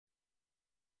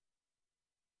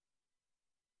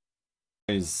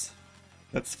Guys,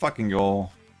 let's fucking go.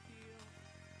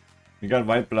 We got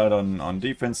Wildblood on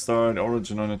defense start,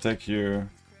 Origin on attack here.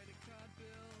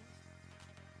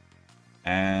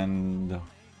 And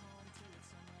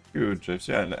huge.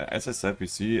 Yeah, as I said, we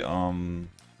see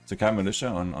Sakai Militia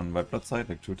on Wildblood side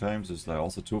like 2 times. There's like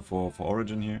also 2 for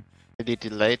Origin here. Really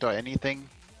delayed or anything.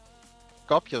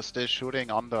 Scorpio still shooting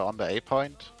on the A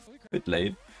point. Bit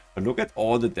late. But look at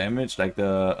all the damage, like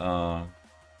the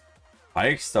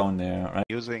spikes down there, right?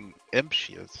 Using imp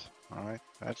shields. Alright,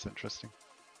 that's interesting.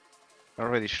 Not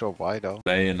really sure why though.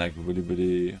 Playing like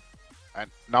really and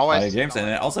now high games, and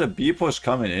then also the B push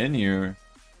coming in here.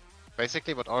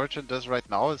 Basically what Origin does right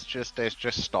now is they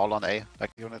just stall on A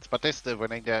like units, but they're still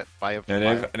winning there by a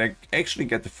they actually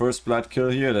get the first blood kill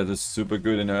here. That is super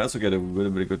good, and they also get a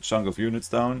really good chunk of units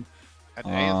down.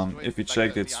 And if we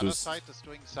check, it's the other just side is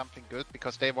doing something good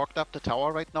because they walked up the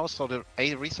tower right now, so the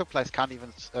A resupplies can't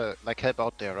even like help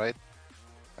out there, right?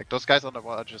 Like those guys on the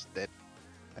wall are just dead,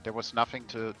 and there was nothing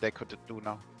they could do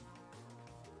now.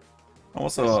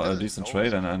 also a decent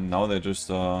trade, and now they just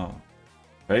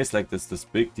face like this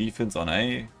big defense on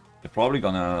A. They're probably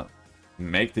gonna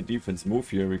make the defense move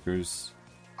here because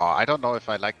I don't know if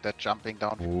I like that jumping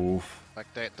down. oof. Like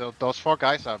those 4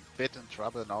 guys are a bit in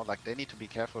trouble now. Like they need to be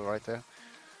careful right there.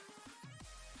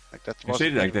 Like that's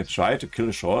actually like they tried to kill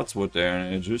Shortswood there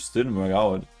and it just didn't work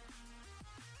out.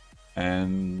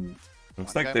 And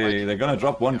looks like they're gonna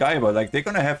drop 1 guy, but like they're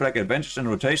gonna have like advantage in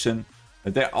rotation.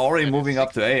 But they're already moving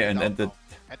up to A, and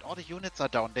all the units are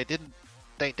down.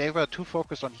 They were too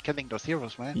focused on killing those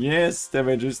heroes, man. Yes, they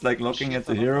were just like looking at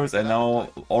the heroes, and now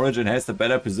Origin has the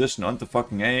better position on the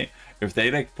fucking A. If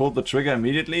they like pull the trigger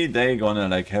immediately, they gonna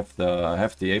like have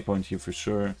the A point here for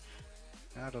sure.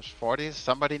 Yeah, those 40s.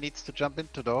 Somebody needs to jump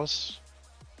into those.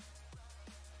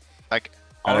 Like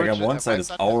on one side is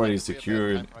already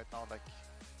secured. Right now. Like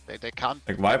they can't.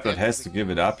 Like Wildblood has to give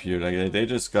it up here. Like they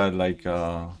just got like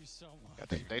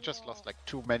they just lost like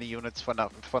too many units for no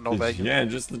value. Yeah,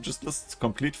 just lost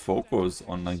complete focus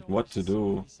on like what to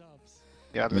do.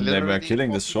 Yeah, when they were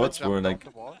killing the shots were like,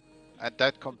 and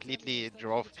that completely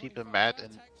drove people mad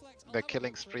in the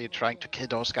killing spree, trying to kill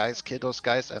those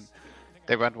guys, and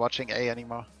they weren't watching A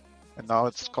anymore. And now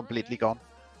it's completely gone.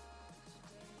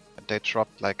 And they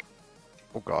dropped like,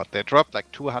 oh god, they dropped like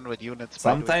 200 units.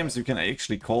 Sometimes you can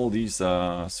actually call these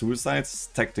suicides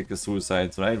tactical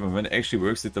suicides, right? When it actually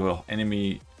works, if the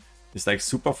enemy is like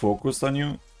super focused on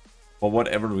you for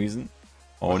whatever reason.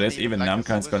 Oh, there's even like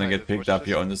Namkhan's gonna get picked up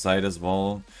here on the side as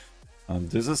well.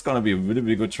 This is gonna be a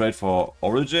really good trade for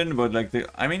Origin, but like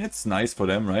I mean, it's nice for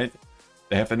them, right?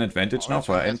 They have an advantage now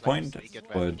for an endpoint,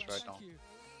 but right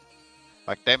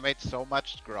like they made so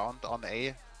much ground on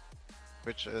A.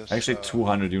 Which is actually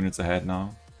 200 units ahead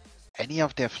now. Any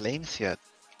of their flames yet?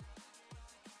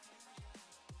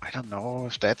 I don't know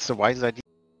if that's a wise idea.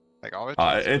 Like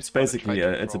it's basically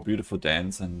it's a beautiful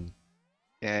dance, and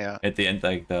yeah. At the end,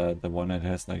 like the one that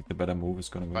has like the better move is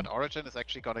gonna win. But Origin is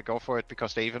actually gonna go for it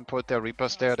because they even put their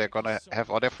Reapers there. They're gonna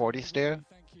have all their 40s there.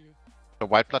 The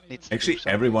Wildblood needs to actually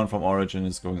everyone from Origin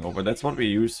is going over. That's what we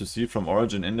used to see from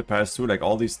Origin in the past too. Like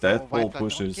all these death ball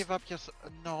pushes. Don't give up your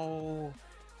no.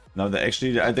 No,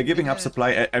 they're giving up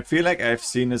supply. I feel like I've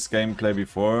seen this gameplay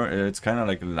before. It's kind of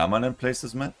like Lamanen plays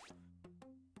this map.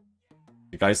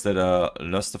 The guys that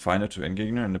lost the final to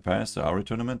Endgegner in the past, the Ari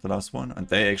tournament, the last one, and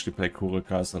they actually play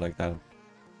Kurikasa like that.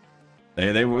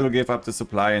 They will give up the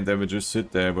supply and they will just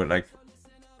sit there, but like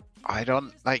I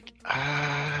don't like.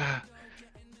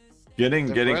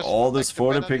 Getting all this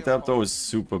 40 picked up though is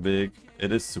super big.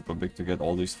 It is super big to get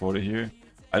all these 40 here.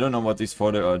 I don't know what these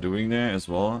 40 are doing there as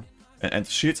well. And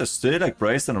shields are still like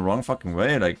braced in the wrong fucking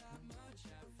way, like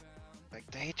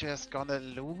they just gonna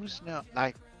lose now.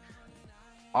 Like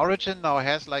Origin now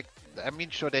has like, I mean,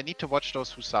 sure they need to watch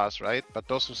those Hussars, right? But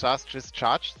those Hussars just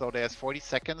charged, so there's 40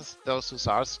 seconds. Those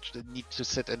Hussars need to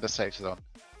sit in the safe zone,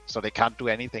 so they can't do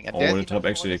anything. And over the top,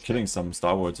 actually, they're killing some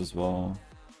Star Wards as well.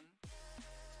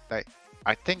 Like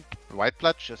I think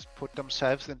Wildblood just put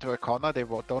themselves into a corner they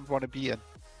don't want to be in.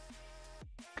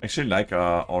 Actually, like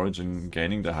Origin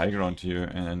gaining the high ground here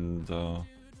and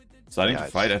starting to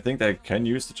fight. I think they can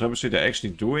use the troubleshoot. They're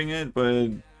actually doing it, but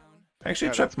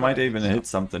actually Trap might even hit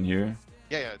something here.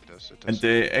 Yeah, it does. And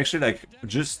they actually like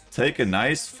just take a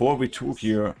nice 4v2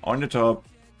 here on the top.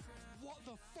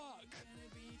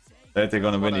 That they're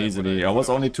gonna win easily. I was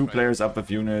only 2 players up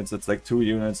with units. It's like 2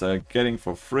 units getting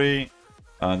for free.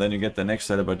 Then you get the next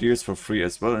set of ideas for free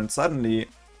as well. And suddenly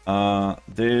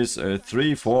there's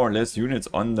 3-4 less units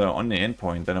on the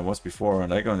endpoint than it was before.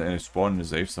 Like on the spawn in the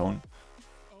safe zone.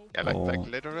 Yeah, like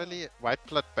literally,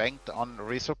 Wildblood banked on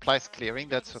resupplies clearing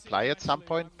that supply at some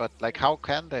point, but like how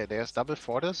can they? There's double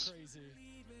Fortis.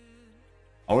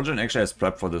 Origin actually has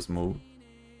prep for this move.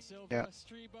 Yeah.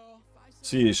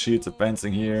 See Shields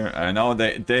advancing here. Now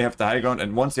they have the high ground,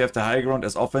 and once you have the high ground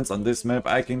as offense on this map,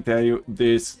 I can tell you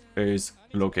this is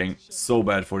looking so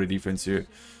bad for the defense here.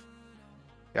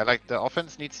 Yeah, like the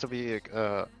offense needs to be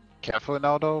careful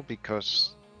now though,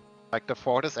 because like the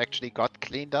Fortis actually got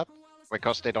cleaned up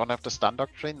because they don't have the stun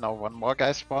doctrine. Now one more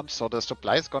guy spawns, so the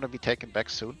supply is gonna be taken back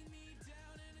soon.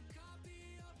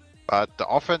 But the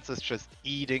offense is just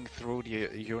eating through the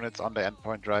units on the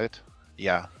endpoint, right?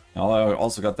 Yeah. Now I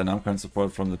also got the Namkan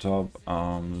support from the top.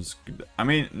 I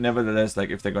mean, nevertheless, like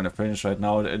if they're gonna finish right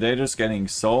now, they're just getting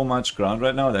so much ground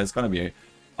right now that it's gonna be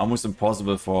almost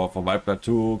impossible for Wildblood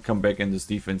to come back in this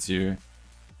defense here.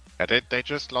 Yeah, they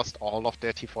just lost all of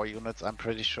their T4 units, I'm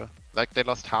pretty sure. Like they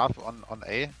lost half on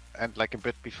A and like a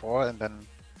bit before, and then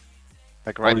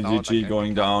like right now. GG like,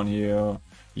 going down here.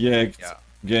 Yeah.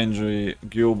 Gendry,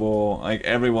 Gyobo, like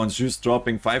everyone's just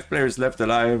dropping. 5 players left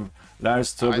alive.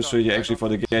 Lars Turbisher here actually for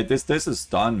the gate. This is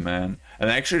done, man. And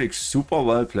actually super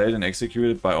well played and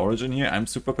executed by Origin here. I'm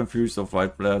super confused of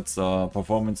Wildblood's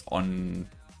performance on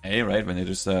A, right? When they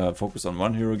just focus on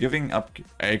one hero, giving up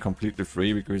A completely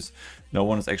free because no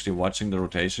one is actually watching the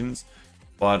rotations.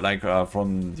 But like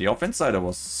from the offense side, it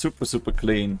was super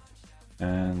clean.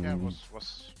 And yeah, it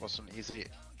was an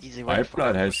easy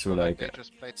Wildblood has to like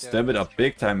step it up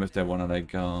big time if they wanna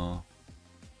like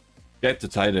get to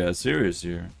tie their series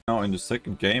here. Now in the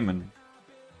second game, and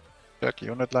 30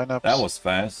 unit lineups. That was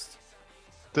fast.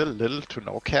 Still little to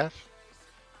no calf.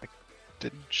 Like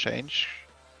didn't change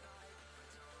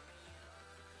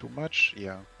too much.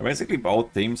 Yeah. Basically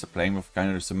both teams are playing with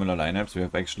kind of similar lineups. We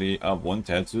have actually one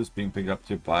Tetsus being picked up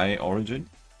here by Origin.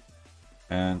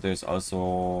 And there's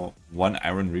also one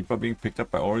Iron Reaper being picked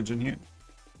up by Origin here.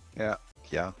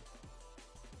 Yeah.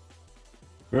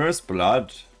 First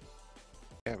blood.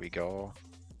 There we go.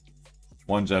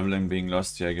 One javelin being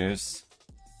lost here, I guess.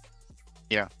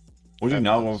 Yeah. Only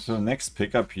now with the next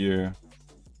pickup here.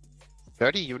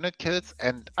 30 unit kills,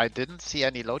 and I didn't see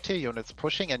any low tier units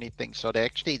pushing anything, so they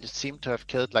actually seem to have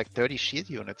killed like 30 shield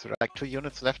units, right? Like 2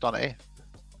 units left on A.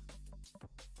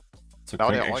 So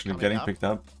now they're actually getting picked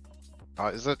up.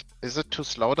 Is it too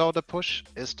slow though, the push?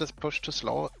 Is this push too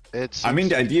slow? I mean,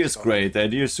 the idea is great. The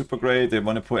idea is super great. They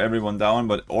want to put everyone down,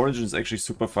 but Origin is actually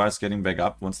super fast getting back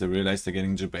up once they realize they're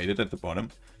getting debated at the bottom.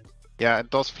 Yeah, and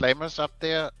those flamers up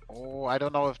there, oh, I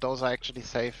don't know if those are actually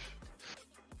safe.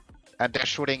 And they're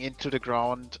shooting into the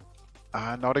ground.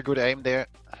 Not a good aim there.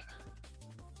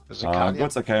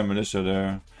 Good Sakai militia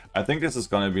there. I think this is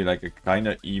gonna be like a kind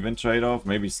of even trade-off,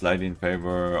 maybe slightly in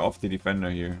favor of the defender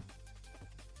here.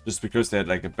 Just because they had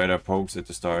like a better pokes at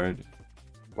the start.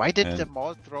 Why did the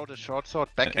mall throw the short sword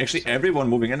back? Actually, everyone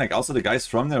moving in, like also the guys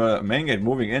from the main gate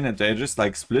moving in, and they're just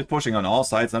like split pushing on all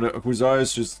sides. Now the Hussar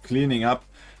is just cleaning up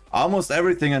almost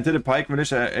everything until the Pike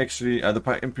militia actually,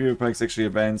 the Imperial Pikes actually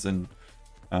advance and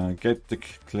get the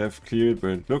cliff cleared.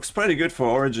 But it looks pretty good for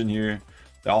Origin here.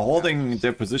 They're holding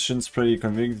their positions pretty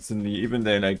convincingly, even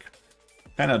they like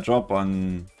kind of drop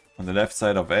on the left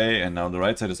side of A, and now the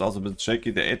right side is also a bit shaky.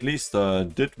 They at least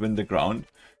did win the ground,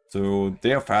 so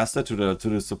they are faster to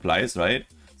the supplies, right?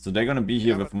 So they're gonna be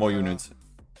here with more units.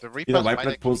 Either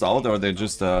Wildblood pulls out or they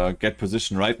just get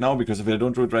position right now, because if they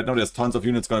don't do it right now, there's tons of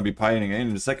units gonna be piling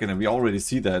in a second, and we already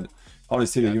see that. Already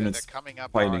see the units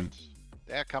piling.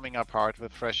 They're coming up hard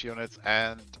with fresh units,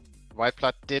 and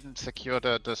Wildblood didn't secure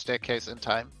the staircase in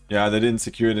time. Yeah, they didn't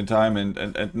secure it in time,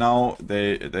 and now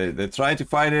they try to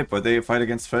fight it, but they fight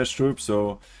against fresh troops,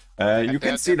 so you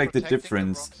can see like the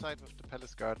difference. The wrong side with the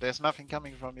palace guard. There's nothing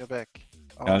coming from your back.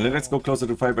 Oh, let's go closer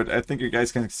to fight, but I think you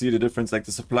guys can see the difference. Like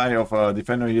the supply of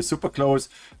defender here super close,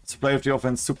 supply of the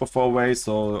offense super far away,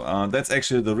 so that's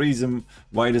actually the reason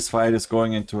why this fight is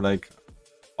going into like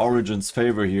Origin's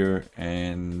favor here.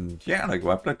 And yeah, like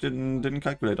Wildblood didn't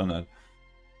calculate on that.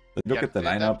 But look at the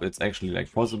lineup, it's actually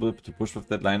like possible to push with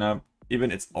that lineup.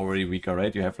 Even it's already weaker,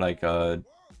 right? You have like 3-4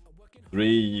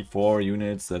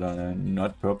 units that are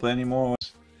not purple anymore.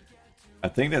 I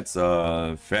think that's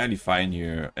fairly fine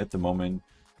here at the moment.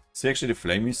 See, actually the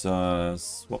Flamies are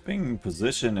swapping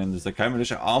position, and the Sakai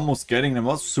militia almost getting them.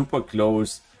 Was super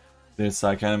close. The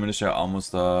Sakai militia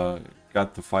almost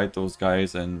got to fight those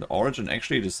guys, and Origin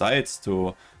actually decides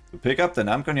to pick up the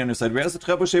Namkan on the side. Where's the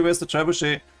trebuchet? Where's the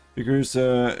trebuchet? Because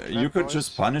you could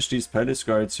just punish these palace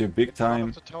guards here big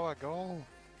time. The tower, go.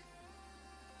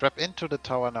 Drop into the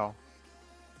tower now.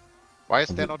 Why is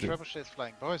there no trebuchets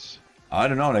flying, boys? I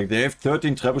don't know, like they have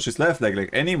 13 trebuchets left, like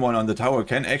anyone on the tower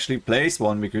can actually place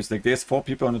one, because like there's 4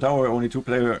 people on the tower, only 2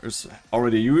 players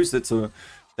already used it, so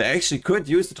they actually could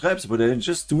use the traps, but they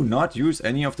just do not use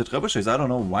any of the trebuchets. I don't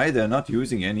know why they're not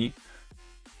using any.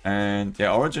 And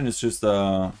yeah, Origin is just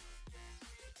like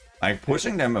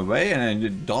pushing them away, and you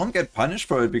don't get punished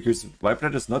for it because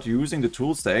Wildblood is not using the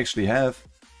tools they actually have.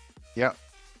 Yeah,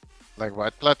 like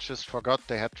Wildblood just forgot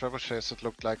they had trebuchets, it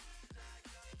looked like.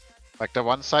 Like the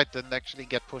one side didn't actually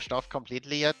get pushed off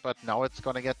completely yet, but now it's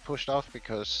gonna get pushed off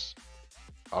because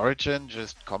Origin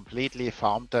just completely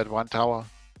farmed that one tower.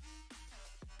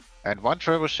 And one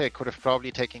trebuchet could have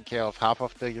probably taken care of half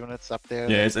of the units up there.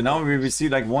 Yes, and now we see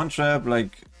like one trap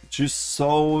like just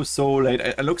so late.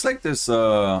 It looks like this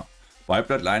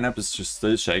Wildblood lineup is just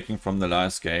still shaking from the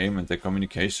last game, and the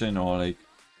communication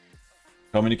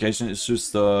is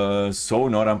just so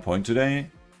not on point today.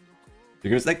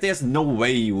 Because like there's no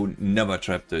way you never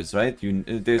trap this, right?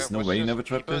 There's no way you never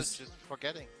trap this. Just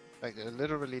forgetting, like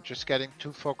literally just getting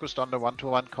too focused on the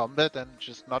one-to-one combat and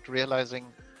just not realizing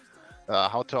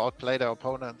how to outplay their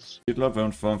opponents. Hitler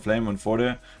von Flame und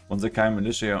Vorder, unser Kein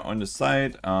Militia on the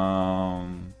side.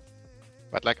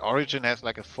 But like Origin has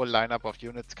like a full lineup of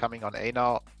units coming on A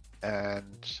now,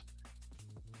 and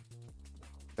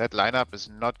that lineup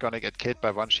is not gonna get killed by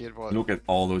one shield wall. Look at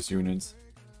all those units.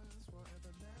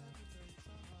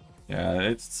 Yeah,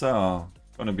 it's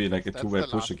gonna be like a two-way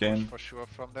push again. For sure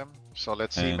from them. So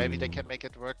let's see, maybe they can make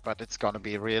it work, but it's gonna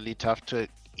be really tough to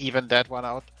even that one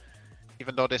out.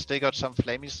 Even though they still got some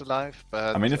flamies alive,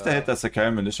 but... I mean, if they hit the Sakai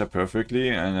Militia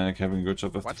perfectly and like having a good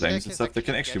job with the flames and stuff, they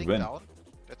can actually win. Down,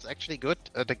 that's actually good.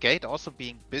 The gate also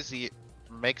being busy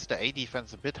makes the A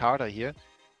defense a bit harder here.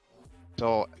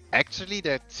 So actually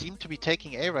they seem to be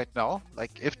taking A right now.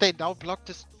 Like if they now block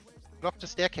the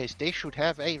staircase, they should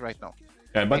have A right now.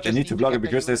 Yeah, but they need to block it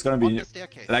because there's gonna be,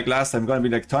 like last time, gonna be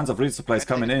like tons of resupplies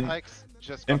coming in.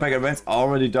 Impact events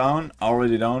already down.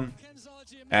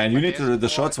 And you need to the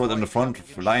shots on the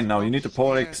front line now. You need to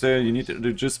Polex there, you need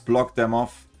to just block them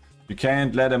off. You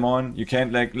can't let them on, you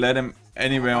can't like let them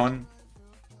anywhere on.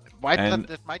 Wildblood,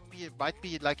 that might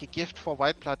be like a gift for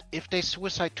Wildblood. If they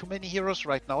suicide too many heroes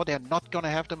right now, they're not gonna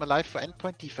have them alive for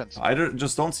endpoint defense. I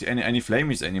just don't see any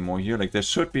flamies anymore here. Like there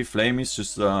should be flamies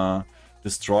just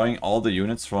destroying all the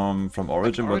units from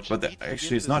Origin, but there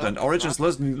actually is not, and Origin is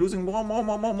losing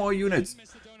more units.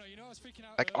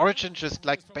 Like Origin just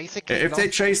like basically... If they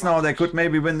chase now, they could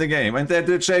maybe win the game, and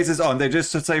the chase is on. They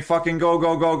just should say fucking go.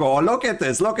 Oh, look at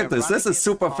this, this is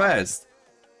super fast.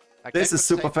 Like this is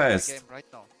super fast. Right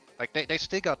now. Like they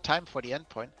still got time for the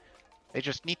endpoint. They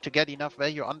just need to get enough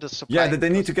value on the supply. Yeah, they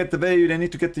need to get the value, they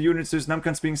need to get the units, there's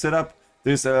Namkhans being set up.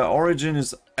 This Origin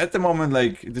is at the moment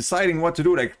like deciding what to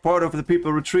do. Like part of the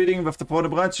people retreating with the Porta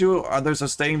Braccio, others are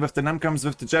staying with the Namkhans,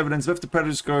 with the Javelins, with the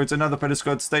Pedescourts, another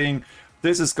Pedescourt staying.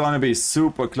 This is gonna be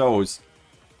super close.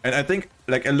 And I think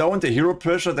like alone the hero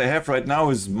pressure they have right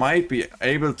now might be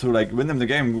able to like win them the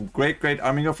game. Great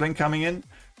arming of link coming in.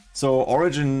 So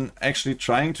Origin actually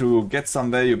trying to get some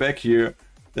value back here.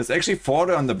 There's actually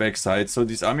Forder on the backside, so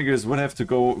these Armigers would have to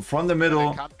go from the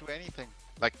middle. They can't do anything.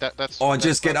 Like that's or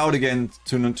just get out again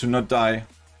to not die.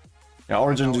 Yeah,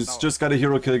 Origin just got a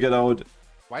hero kill, get out.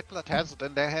 Wildblood has it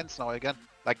in their hands now again.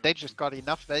 Like they just got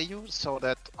enough value so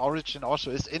that Origin also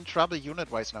is in trouble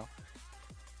unit-wise now.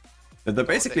 They're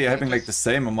basically having like the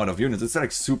same amount of units. It's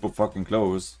like super fucking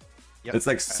close. Yep. It's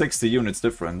like 60 units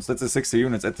difference. That's a 60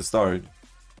 units at the start.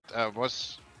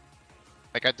 Was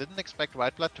like I didn't expect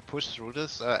Wildblood to push through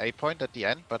this A point at the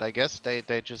end, but I guess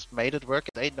they just made it work.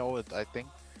 They know it, I think.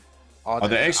 Oh,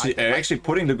 they're actually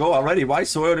putting the go already. Why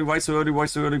so early?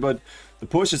 But the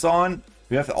push is on.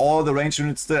 We have all the range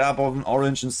units still up on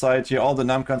Orange side here. All the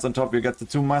Namkhans on top. We got the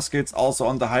 2 muskets also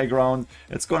on the high ground.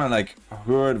 It's gonna like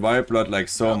hurt Wildblood like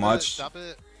so much.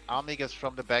 Double Armigers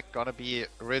from the back gonna be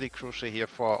really crucial here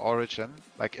for Origin.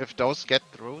 Like if those get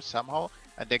through somehow.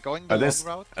 And they're going the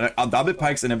long route. Double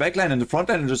pikes in the backline and the front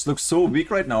line just looks so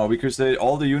weak right now because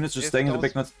all the units just staying in the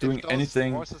back, not doing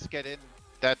anything. If those horses get in,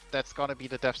 that's gonna be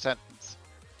the death sentence.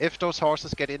 If those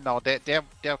horses get in now,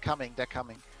 they're coming,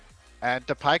 and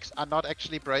the pikes are not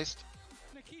actually braced.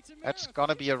 That's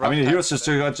gonna be a rough. I mean, the heroes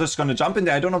just gonna jump in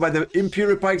there. I don't know why the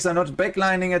Imperial pikes are not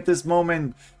backlining at this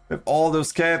moment. With all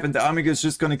those cap and the Amiga is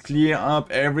just gonna clear up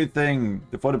everything.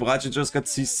 The Porta Braccio just got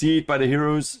CC'd by the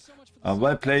heroes.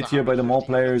 Well played here by the more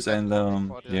players, and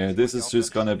yeah, this is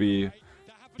just gonna be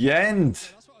the end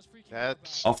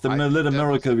of the little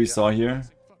miracle we saw here.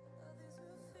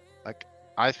 Like,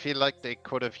 I feel like they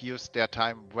could have used their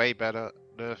time way better.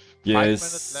 The 5 Yes.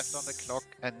 minutes left on the clock,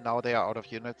 and now they are out of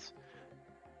units.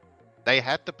 They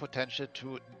had the potential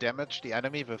to damage the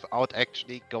enemy without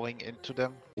actually going into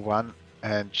them. One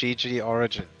and GG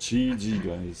Origin. GG,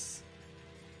 guys.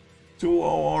 2-0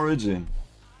 Origin.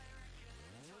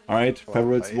 Alright,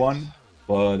 favorites won.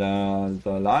 But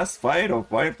the last fight of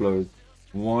Wildblood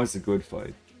was a good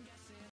fight.